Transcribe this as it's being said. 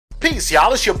Peace,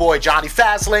 y'all. It's your boy Johnny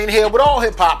Fastlane here with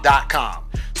allhiphop.com.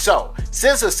 So,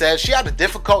 SZA says she had a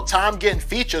difficult time getting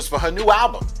features for her new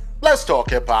album. Let's talk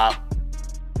hip hop.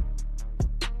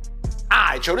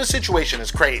 Alright, yo, this situation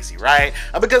is crazy, right?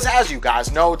 Because as you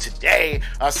guys know, today,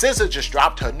 SZA just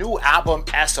dropped her new album,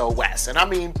 S.o.s. And I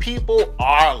mean, people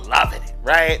are loving it,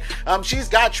 right? She's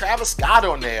got Travis Scott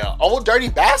on there, Old Dirty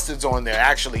Bastard's on there,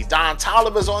 actually. Don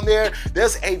Toliver's on there.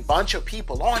 There's a bunch of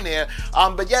people on there.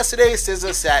 But yesterday,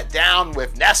 SZA sat down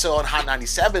with Nessa on Hot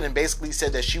 97 and basically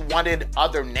said that she wanted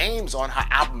other names on her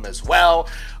album as well.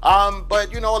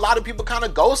 But, you know, a lot of people kind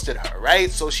of ghosted her,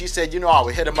 right? So she said, you know, I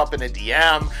would hit them up in a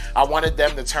DM. I wanted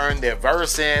them to turn their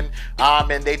verse in,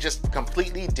 and they just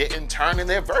completely didn't turn in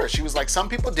their verse. She was like, some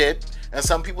people did and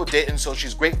some people didn't, so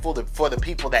she's grateful for the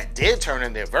people that did turn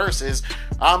in their verses,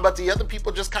 but the other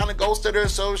people just kind of ghosted her,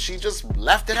 so she just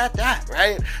left it at that,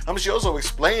 right? She also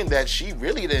explained that she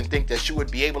really didn't think that she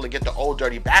would be able to get the Old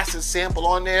Dirty Bastard sample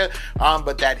on there,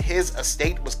 but that his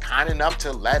estate was kind enough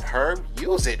to let her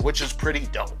use it, which is pretty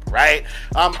dope, right?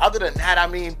 Other than that, I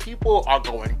mean, people are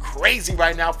going crazy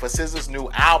right now for SZA's new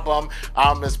album.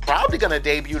 It's probably going to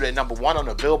debut at #1 on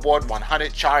the Billboard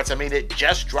 100 charts. I mean, it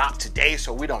just dropped today,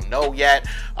 so we don't know yet,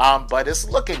 but it's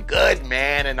looking good,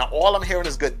 man, and all I'm hearing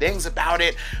is good things about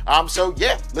it. So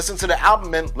yeah, listen to the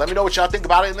album and let me know what y'all think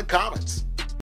about it in the comments.